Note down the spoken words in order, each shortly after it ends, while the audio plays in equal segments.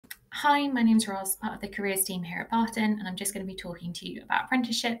Hi, my name's Ros, part of the careers team here at Barton, and I'm just going to be talking to you about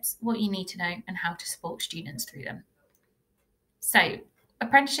apprenticeships, what you need to know, and how to support students through them. So,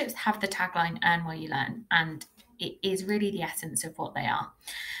 apprenticeships have the tagline "Earn while you learn," and it is really the essence of what they are.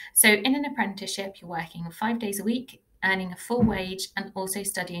 So, in an apprenticeship, you're working 5 days a week, earning a full wage, and also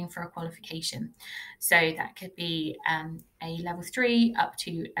studying for a qualification. So, that could be a level 3 up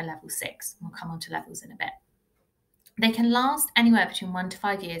to a level 6. We'll come on to levels in a bit. They can last anywhere between 1 to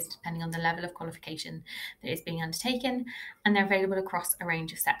 5 years, depending on the level of qualification that is being undertaken, and they're available across a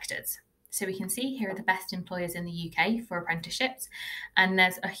range of sectors. So we can see here are the best employers in the UK for apprenticeships, and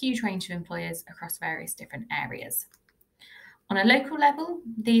there's a huge range of employers across various different areas. On a local level,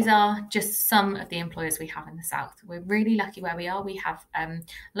 these are just some of the employers we have in the South. We're really lucky where we are. We have a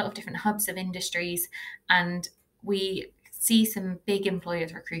lot of different hubs of industries, and we see some big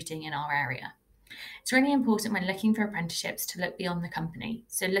employers recruiting in our area. It's really important when looking for apprenticeships to look beyond the company,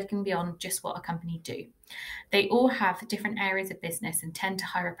 so looking beyond just what a company do. They all have different areas of business and tend to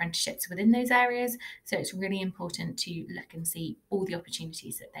hire apprenticeships within those areas, so it's really important to look and see all the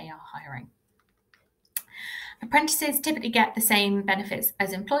opportunities that they are hiring. Apprentices typically get the same benefits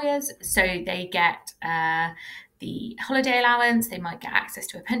as employers, so they get the holiday allowance, they might get access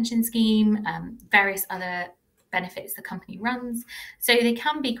to a pension scheme, various other benefits the company runs, so they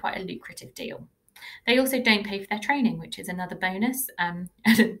can be quite a lucrative deal. They also don't pay for their training, which is another bonus, and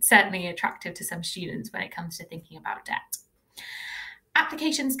certainly attractive to some students when it comes to thinking about debt.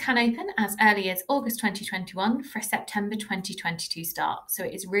 Applications can open as early as August 2021 for a September 2022 start, so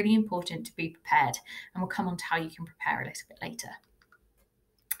it is really important to be prepared, and we'll come on to how you can prepare a little bit later.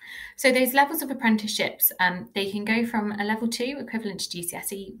 So those levels of apprenticeships, they can go from a level 2 equivalent to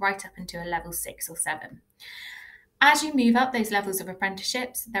GCSE right up into a level 6 or 7. As you move up those levels of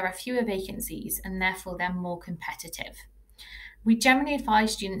apprenticeships, there are fewer vacancies and therefore they're more competitive. We generally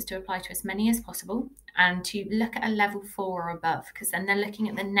advise students to apply to as many as possible and to look at a level 4 or above, because then they're looking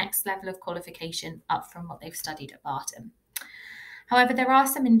at the next level of qualification up from what they've studied at Barton. However, there are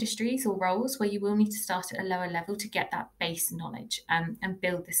some industries or roles where you will need to start at a lower level to get that base knowledge and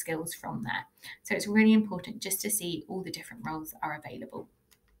build the skills from there. So it's really important just to see all the different roles that are available.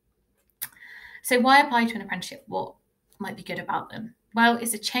 So why apply to an apprenticeship? What might be good about them? Well,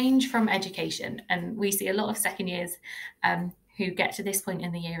 it's a change from education, and we see a lot of second years who get to this point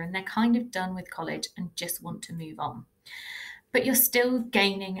in the year and they're kind of done with college and just want to move on. But you're still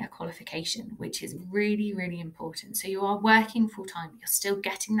gaining a qualification, which is really, really important. So you are working full time, you're still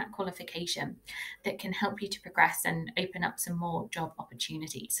getting that qualification that can help you to progress and open up some more job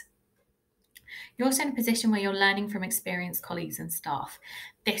opportunities. You're also in a position where you're learning from experienced colleagues and staff.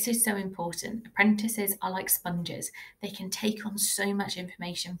 This is so important. Apprentices are like sponges. They can take on so much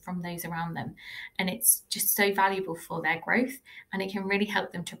information from those around them, and it's just so valuable for their growth, and it can really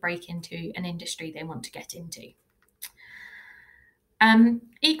help them to break into an industry they want to get into.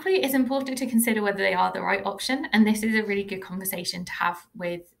 Equally, it's important to consider whether they are the right option, and this is a really good conversation to have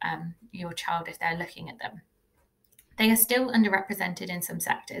with your child if they're looking at them. They are still underrepresented in some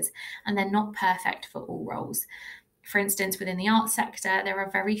sectors, and they're not perfect for all roles. For instance, within the arts sector, there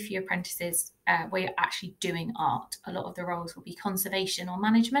are very few apprentices where you're actually doing art. A lot of the roles will be conservation or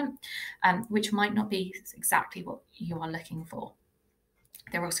management, which might not be exactly what you are looking for.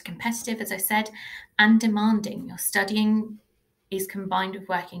 They're also competitive, as I said, and demanding. Your studying is combined with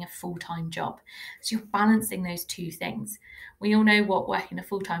working a full-time job. So you're balancing those two things. We all know what working a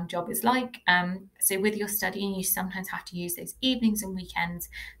full-time job is like. So with your studying, you sometimes have to use those evenings and weekends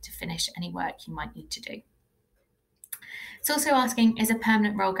to finish any work you might need to do. It's also asking, is a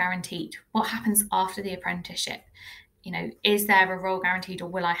permanent role guaranteed? What happens after the apprenticeship? Is there a role guaranteed, or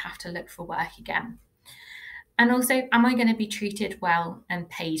will I have to look for work again? And also, am I going to be treated well and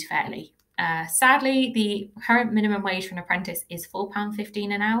paid fairly? Sadly, the current minimum wage for an apprentice is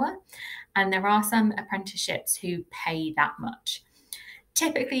 £4.15 an hour, and there are some apprenticeships who pay that much.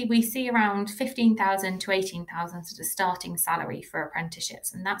 Typically, we see around £15,000 to £18,000 as a starting salary for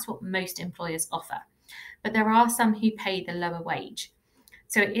apprenticeships, and that's what most employers offer. But there are some who pay the lower wage.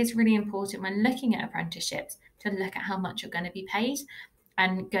 So it is really important when looking at apprenticeships to look at how much you're going to be paid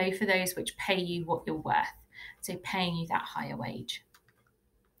and go for those which pay you what you're worth, so paying you that higher wage.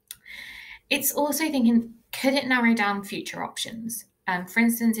 It's also thinking, could it narrow down future options? For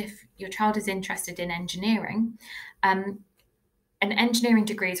instance, if your child is interested in engineering, an engineering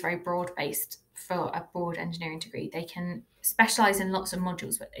degree is very broad-based. For a broad engineering degree, they can specialise in lots of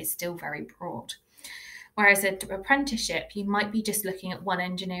modules, but it's still very broad. Whereas an apprenticeship, you might be just looking at one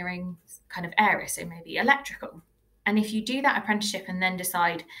engineering kind of area, so maybe electrical. And if you do that apprenticeship and then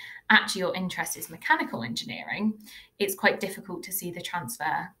decide, actually your interest is mechanical engineering, it's quite difficult to see the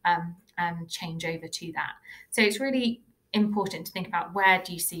transfer and change over to that. So it's really important to think about, where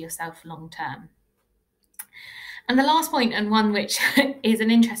do you see yourself long term? And the last point, and one which is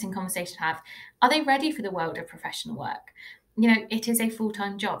an interesting conversation to have, are they ready for the world of professional work? It is a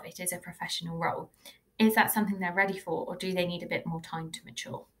full-time job, it is a professional role. Is that something they're ready for, or do they need a bit more time to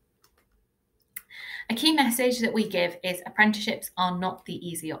mature? A key message that we give is apprenticeships are not the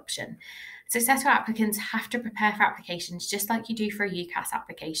easy option. Successful applicants have to prepare for applications just like you do for a UCAS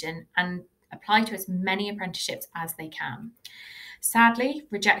application, and apply to as many apprenticeships as they can. Sadly,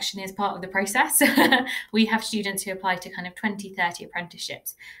 rejection is part of the process. We have students who apply to kind of 20, 30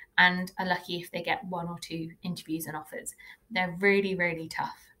 apprenticeships and are lucky if they get 1 or 2 interviews and offers. They're really, really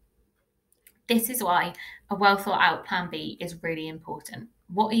tough. This is why a well thought out plan B is really important.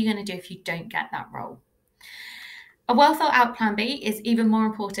 What are you going to do if you don't get that role? A well thought out plan B is even more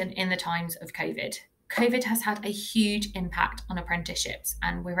important in the times of COVID. COVID has had a huge impact on apprenticeships,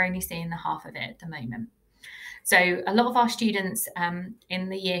 and we're only seeing the half of it at the moment. So a lot of our students in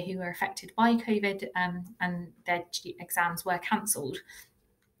the year who were affected by COVID and their exams were cancelled,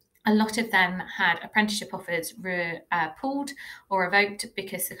 a lot of them had apprenticeship offers pulled or revoked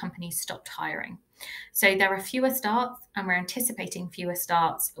because the companies stopped hiring. So there are fewer starts, and we're anticipating fewer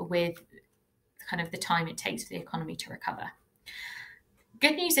starts with kind of the time it takes for the economy to recover.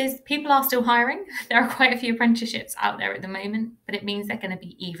 Good news is people are still hiring. There are quite a few apprenticeships out there at the moment, but it means they're going to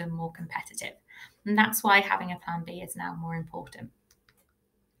be even more competitive. And that's why having a plan B is now more important.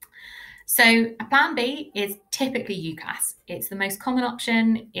 So a plan B is typically UCAS. It's the most common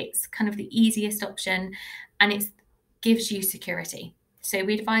option, it's kind of the easiest option, and it gives you security. So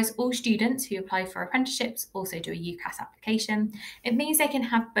we advise all students who apply for apprenticeships also do a UCAS application. It means they can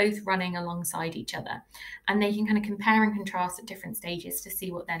have both running alongside each other, and they can kind of compare and contrast at different stages to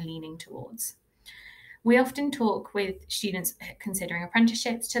see what they're leaning towards. We often talk with students considering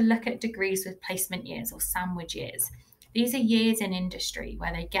apprenticeships to look at degrees with placement years or sandwich years. These are years in industry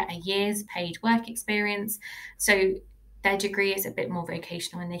where they get a year's paid work experience, so their degree is a bit more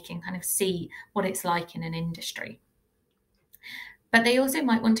vocational and they can kind of see what it's like in an industry. But they also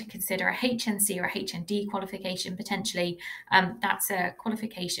might want to consider a HNC or a HND qualification potentially. That's a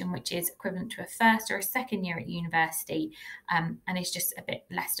qualification which is equivalent to a first or a second year at university, and is just a bit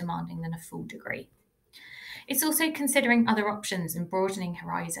less demanding than a full degree. It's also considering other options and broadening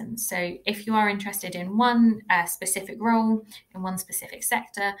horizons. So if you are interested in one specific role, in one specific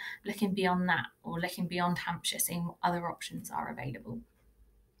sector, looking beyond that, or looking beyond Hampshire, seeing what other options are available.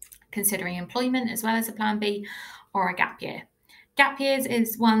 Considering employment as well as a plan B, or a gap year. Gap years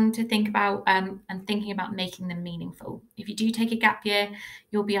is one to think about, and thinking about making them meaningful. If you do take a gap year,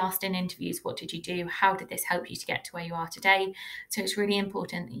 you'll be asked in interviews, what did you do? How did this help you to get to where you are today? So it's really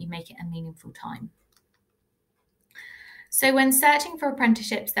important that you make it a meaningful time. So when searching for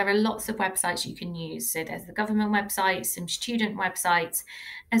apprenticeships, there are lots of websites you can use. So there's the government website, some student websites,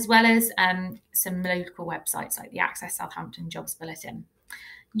 as well as some local websites like the Access Southampton Jobs Bulletin.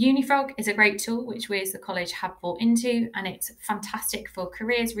 Unifrog is a great tool which we as the college have bought into, and it's fantastic for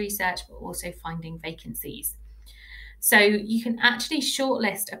careers research, but also finding vacancies. So you can actually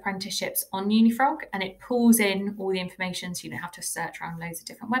shortlist apprenticeships on Unifrog, and it pulls in all the information so you don't have to search around loads of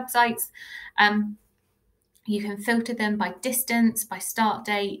different websites. You can filter them by distance, by start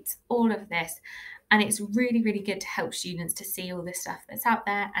date, all of this. And it's really, really good to help students to see all the stuff that's out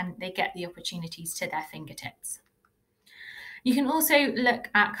there, and they get the opportunities to their fingertips. You can also look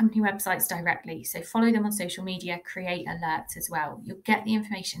at company websites directly. So follow them on social media, create alerts as well. You'll get the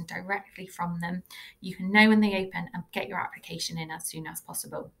information directly from them. You can know when they open and get your application in as soon as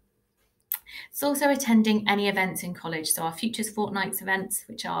possible. It's also attending any events in college, so our Futures Fortnights events,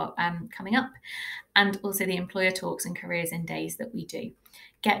 which are coming up, and also the employer talks and careers in days that we do.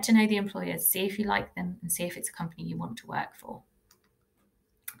 Get to know the employers, see if you like them, and see if it's a company you want to work for.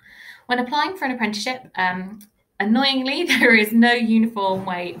 When applying for an apprenticeship, annoyingly, there is no uniform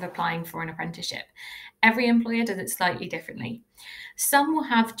way of applying for an apprenticeship. Every employer does it slightly differently. Some will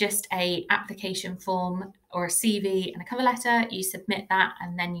have just an application form or a CV and a cover letter. You submit that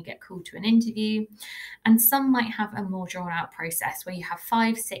and then you get called to an interview. And some might have a more drawn out process where you have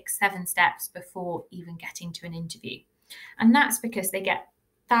 5, 6, 7 steps before even getting to an interview. And that's because they get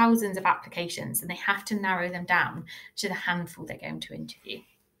thousands of applications and they have to narrow them down to the handful they're going to interview.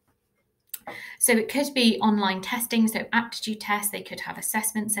 So it could be online testing, so aptitude tests, they could have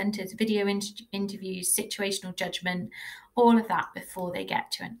assessment centres, video interviews, situational judgment, all of that before they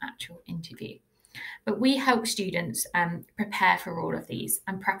get to an actual interview. But we help students prepare for all of these,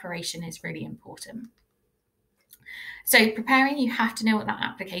 and preparation is really important. So preparing, you have to know what that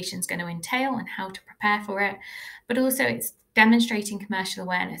application is going to entail and how to prepare for it, but also it's demonstrating commercial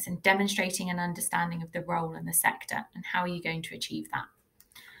awareness and demonstrating an understanding of the role and the sector and how are you going to achieve that.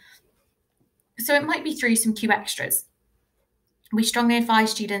 So it might be through some Q extras. We strongly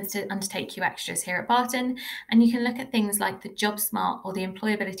advise students to undertake Q extras here at Barton, and you can look at things like the Job Smart or the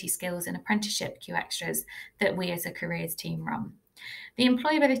employability skills and apprenticeship Q extras that we as a careers team run. The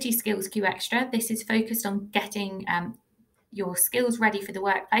employability skills Q extra, this is focused on getting your skills ready for the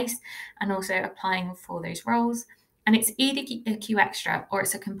workplace and also applying for those roles. And it's either a Q extra or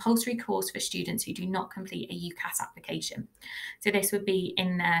it's a compulsory course for students who do not complete a UCAS application. So this would be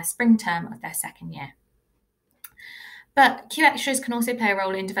in their spring term of their second year. But Q extras can also play a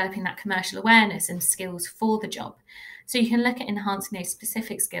role in developing that commercial awareness and skills for the job. So you can look at enhancing those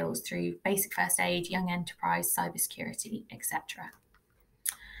specific skills through basic first aid, young enterprise, cybersecurity, etc.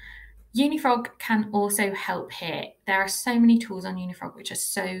 Unifrog can also help here. There are so many tools on Unifrog which are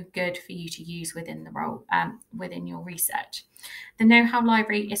so good for you to use within the role, within your research. The Know-How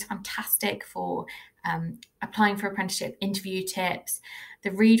Library is fantastic for applying for apprenticeship interview tips.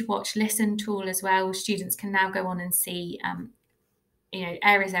 The Read, Watch, Listen tool as well. Students can now go on and see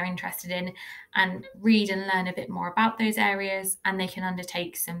areas they're interested in and read and learn a bit more about those areas, and they can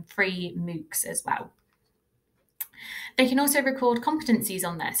undertake some free MOOCs as well. They can also record competencies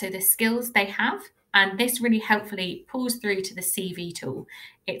on there, so the skills they have, and this really helpfully pulls through to the CV tool.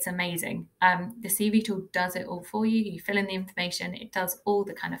 It's amazing. The CV tool does it all for you. You fill in the information, it does all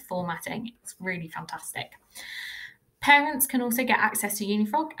the kind of formatting. It's really fantastic. Parents can also get access to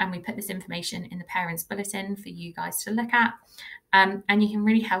Unifrog, and we put this information in the Parents Bulletin for you guys to look at. And you can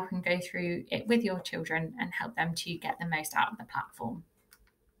really help and go through it with your children and help them to get the most out of the platform.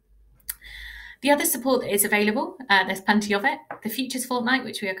 The other support that is available, there's plenty of it. The Futures Fortnight,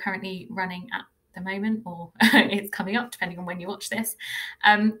 which we are currently running at the moment, or it's coming up depending on when you watch this.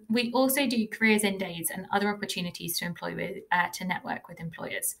 We also do careers in days and other opportunities to network with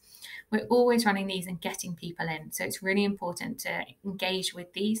employers. We're always running these and getting people in, so it's really important to engage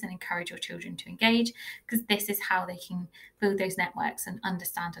with these and encourage your children to engage, because this is how they can build those networks and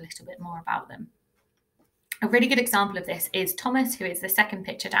understand a little bit more about them. A really good example of this is Thomas, who is the second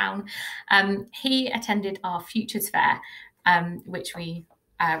picture down. He attended our Futures Fair, which we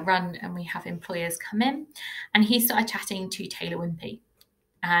run, and we have employers come in, and he started chatting to Taylor Wimpey,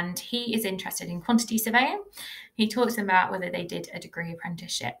 and he is interested in quantity surveying. He talks about whether they did a degree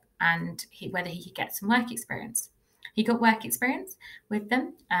apprenticeship and whether he could get some work experience. He got work experience with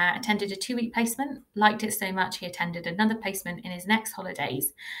them, attended a 2-week placement, liked it so much he attended another placement in his next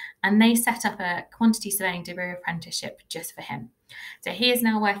holidays, and they set up a quantity surveying degree apprenticeship just for him. So he is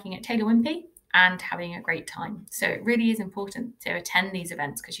now working at Taylor Wimpey and having a great time. So it really is important to attend these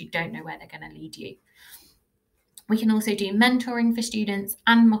events because you don't know where they're going to lead you. We can also do mentoring for students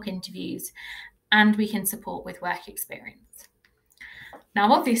and mock interviews, and we can support with work experience.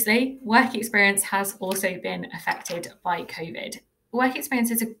 Now, obviously, work experience has also been affected by COVID. Work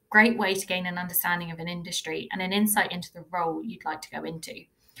experience is a great way to gain an understanding of an industry and an insight into the role you'd like to go into,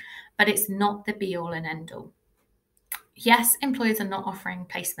 but it's not the be-all and end-all. Yes, employers are not offering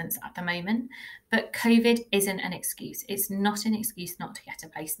placements at the moment, but COVID isn't an excuse. It's not an excuse not to get a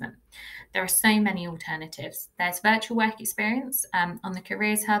placement. There are so many alternatives. There's virtual work experience. On the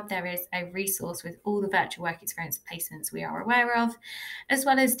Careers Hub, there is a resource with all the virtual work experience placements we are aware of, as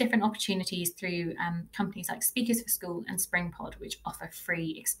well as different opportunities through companies like Speakers for School and SpringPod, which offer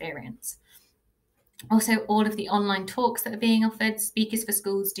free experience. Also, all of the online talks that are being offered. Speakers for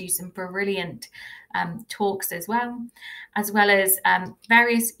Schools do some brilliant talks as well as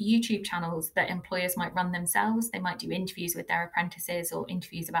various YouTube channels that employers might run themselves. They might do interviews with their apprentices or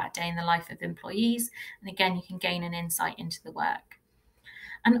interviews about a day in the life of employees. And again, you can gain an insight into the work.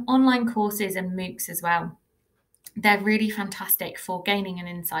 And online courses and MOOCs as well. They're really fantastic for gaining an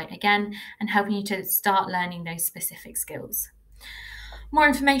insight again and helping you to start learning those specific skills. More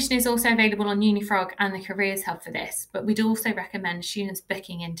information is also available on Unifrog and the Careers Hub for this, but we'd also recommend students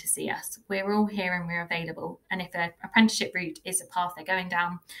booking in to see us. We're all here and we're available. And if an apprenticeship route is a path they're going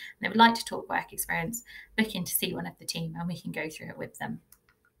down and they would like to talk work experience, book in to see one of the team and we can go through it with them.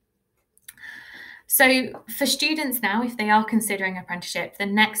 So for students now, if they are considering apprenticeship, the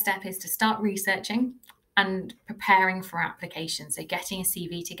next step is to start researching and preparing for applications. So getting a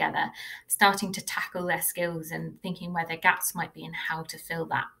CV together, starting to tackle their skills and thinking where their gaps might be and how to fill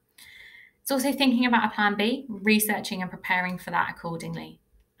that. It's also thinking about a plan B, researching and preparing for that accordingly,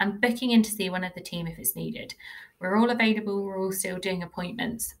 and booking in to see one of the team if it's needed. We're all available, we're all still doing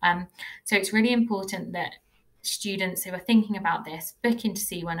appointments. So it's really important that students who are thinking about this book in to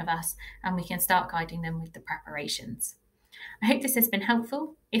see one of us, and we can start guiding them with the preparations. I hope this has been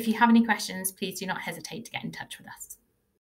helpful. If you have any questions, please do not hesitate to get in touch with us.